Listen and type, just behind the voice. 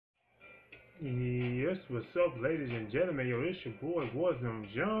Yes, what's up, ladies and gentlemen? Yo, it's your boy,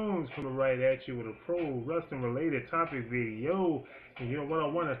 Warzone Jones, coming right at you with a pro wrestling related topic video. And you know what I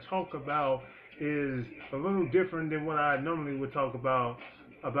want to talk about is a little different than what I normally would talk about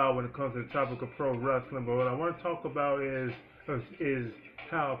when it comes to the topic of pro wrestling. But what I want to talk about is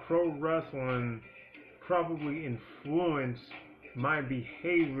how pro wrestling probably influenced my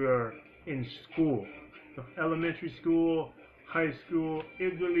behavior in school, elementary school, high school.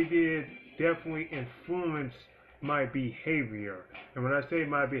 It really did definitely influence my behavior. And when I say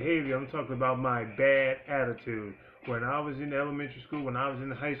my behavior, I'm talking about my bad attitude. When I was in elementary school, when I was in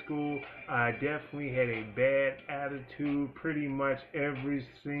high school, I definitely had a bad attitude pretty much every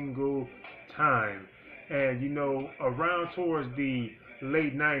single time. And you know, around towards the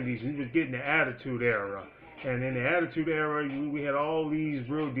late 90s, we was getting the Attitude Era. And in the Attitude Era, we had all these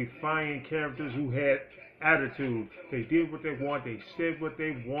real defiant characters who had attitude. They did what they want. They said what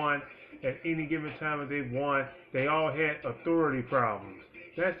they want at any given time that they want. They all had authority problems.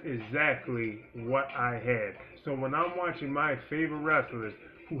 That's exactly what I had. So when I'm watching my favorite wrestlers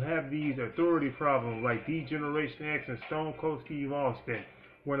who have these authority problems like D-Generation X and Stone Cold Steve Austin,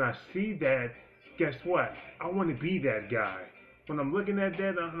 when I see that, guess what? I want to be that guy. When I'm looking at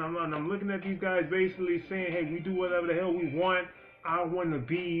that, I'm looking at these guys basically saying, hey, we do whatever the hell we want. I want to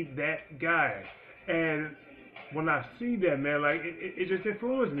be that guy. And when I see that, man, like it just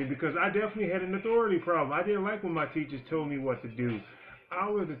influenced me because I definitely had an authority problem. I didn't like when my teachers told me what to do. I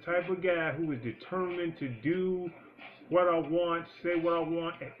was the type of guy who was determined to do what I want, say what I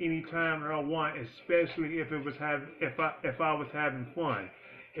want at any time that I want, especially if it was if I was having fun.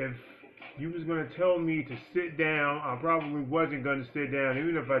 If you was gonna tell me to sit down, I probably wasn't gonna sit down.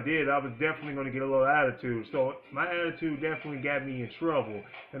 Even if I did, I was definitely gonna get a little attitude. So my attitude definitely got me in trouble,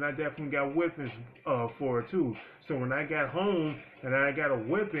 and I definitely got whippings for it too. So when I got home and I got a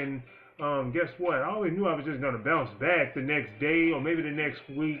whipping, guess what? I always knew I was just gonna bounce back the next day or maybe the next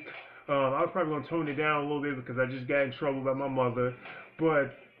week. I was probably gonna tone it down a little bit because I just got in trouble by my mother,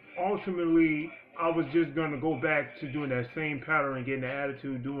 but ultimately I was just gonna go back to doing that same pattern and getting the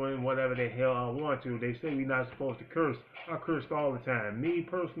attitude, doing whatever the hell I want to. They say we're not supposed to curse. I cursed all the time. Me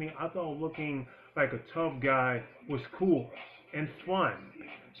personally, I thought looking like a tough guy was cool and fun,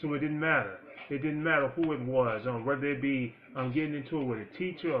 so it didn't matter. It didn't matter who it was, whether it be I'm getting into it with a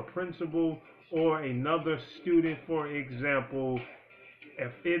teacher, a principal, or another student, for example.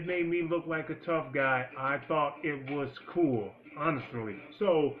 If it made me look like a tough guy, I thought it was cool, honestly.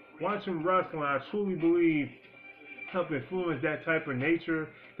 So watching wrestling, I truly believe helped influence that type of nature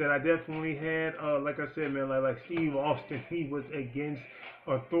that I definitely had. Like I said, man, like Steve Austin, he was against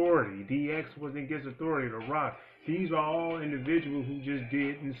authority. DX was against authority. The Rock. These are all individuals who just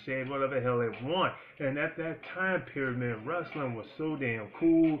did and said whatever the hell they want. And at that time period, man, wrestling was so damn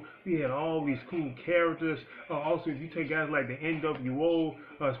cool. We had all these cool characters. Also, if you take guys like the NWO,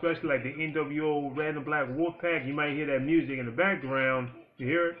 especially like the NWO Red and Black Wolfpack, you might hear that music in the background. You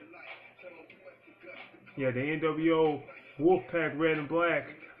hear it? Yeah, the NWO Wolfpack Red and Black.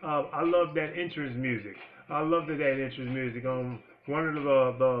 I love that entrance music. I love that entrance music. One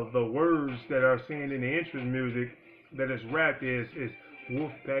of the words that are saying in the entrance music that is rapped is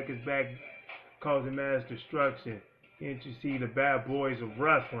Wolfpack is back causing mass destruction. Can't you see the bad boys of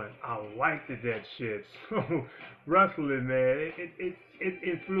wrestling? I liked that shit. So wrestling, man, it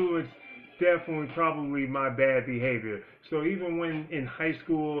influenced definitely probably my bad behavior. So even when in high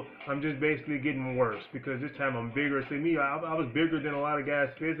school, I'm just basically getting worse because this time I'm bigger. See me, I was bigger than a lot of guys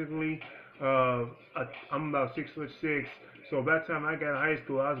physically. I'm about 6'6". So by the time I got in high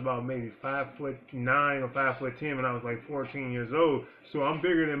school, I was about maybe 5'9" or 5'10" when I was like 14 years old. So I'm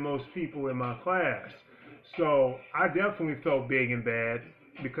bigger than most people in my class. So I definitely felt big and bad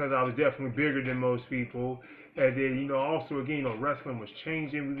because I was definitely bigger than most people. And then, you know, also again, you know, wrestling was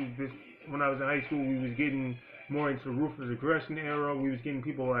changing. When I was in high school, we was getting more into the ruthless aggression era. We was getting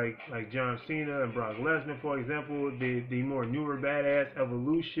people like John Cena and Brock Lesnar, for example. The more newer badass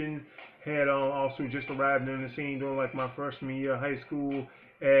Evolution had also just arrived on the scene during like my freshman year of high school.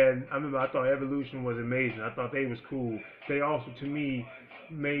 And I remember I thought Evolution was amazing. I thought they was cool. They also, to me,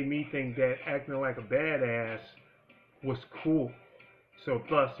 made me think that acting like a badass was cool. So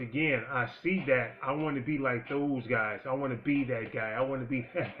thus again, I see that I want to be like those guys. I want to be that guy. I want to be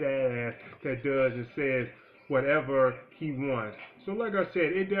that badass that does and says whatever he wants. So like I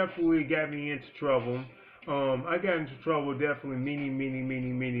said, it definitely got me into trouble. I got into trouble definitely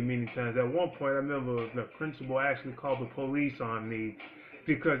many times. At one point, I remember the principal actually called the police on me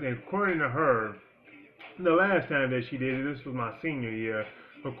because, according to her, the last time that she did it, this was my senior year.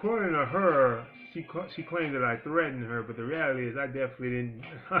 According to her, she claimed that I threatened her, but the reality is I definitely didn't.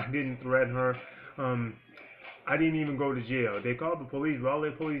 I didn't threaten her. Um, I didn't even go to jail. They called the police, but all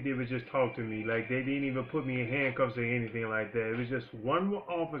the police did was just talk to me. Like, they didn't even put me in handcuffs or anything like that. It was just one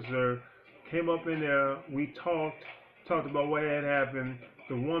officer came up in there. We talked about what had happened.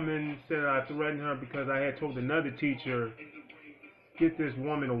 The woman said I threatened her because I had told another teacher, get this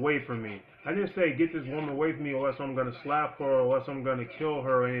woman away from me. I didn't say get this woman away from me or else I'm going to slap her or else I'm going to kill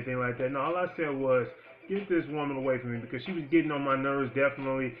her or anything like that. No, all I said was get this woman away from me because she was getting on my nerves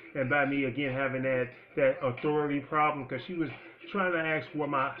definitely, and by me again having that authority problem because she was trying to ask what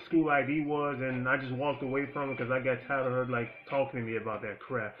my school ID was, and I just walked away from her because I got tired of her like talking to me about that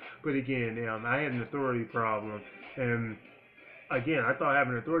crap. But again, I had an authority problem, and again, I thought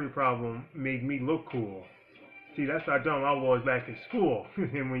having an authority problem made me look cool. See, that's how dumb I was back in school.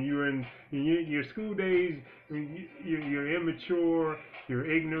 And when you're in your school days, you're immature, you're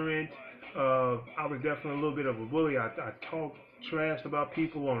ignorant. I was definitely a little bit of a bully. I talked trash about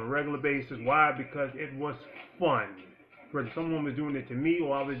people on a regular basis. Why? Because it was fun. Whether someone was doing it to me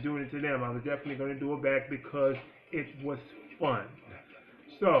or I was doing it to them, I was definitely going to do it back because it was fun.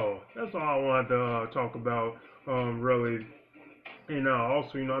 So that's all I wanted to talk about, really. And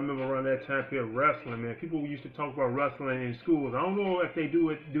also, I remember around that time period wrestling, man. People used to talk about wrestling in schools. I don't know if they do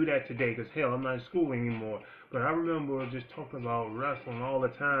that today, because hell, I'm not in school anymore. But I remember just talking about wrestling all the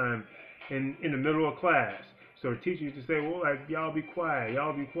time in the middle of class. So the teacher used to say, well, like, y'all be quiet,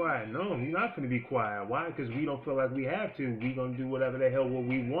 y'all be quiet. No, we're not going to be quiet. Why? Because we don't feel like we have to. We're going to do whatever the hell what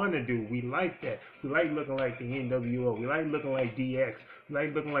we want to do. We like that. We like looking like the NWO. We like looking like DX. We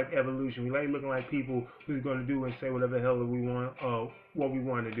like looking like Evolution. We like looking like people who's going to do and say whatever the hell that we want, what we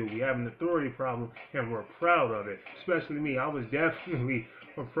want to do. We have an authority problem, and we're proud of it. Especially me. I was definitely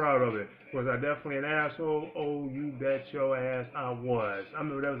proud of it. Was I definitely an asshole? Oh, you bet your ass I was. I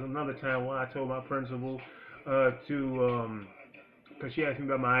remember there was another time when I told my principal, because she asked me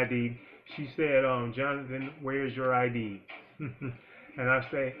about my ID. She said, Jonathan, where's your ID? And I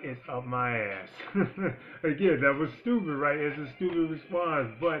say, it's up my ass. Again, that was stupid, right? It's a stupid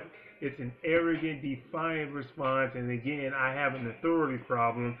response, but it's an arrogant, defiant response. And again, I have an authority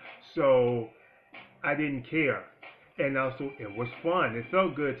problem, so I didn't care. And also, it was fun. It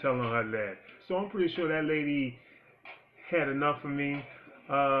felt good telling her that. So I'm pretty sure that lady had enough of me.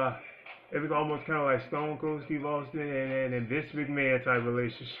 It was almost kind of like Stone Cold Steve Austin and Vince McMahon type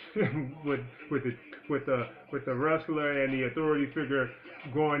relationship with the wrestler and the authority figure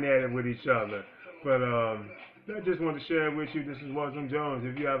going at it with each other. But I just want to share it with you. This is Wasm Jones.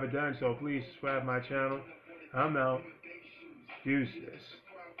 If you haven't done so, please subscribe to my channel. I'm out. Deuces.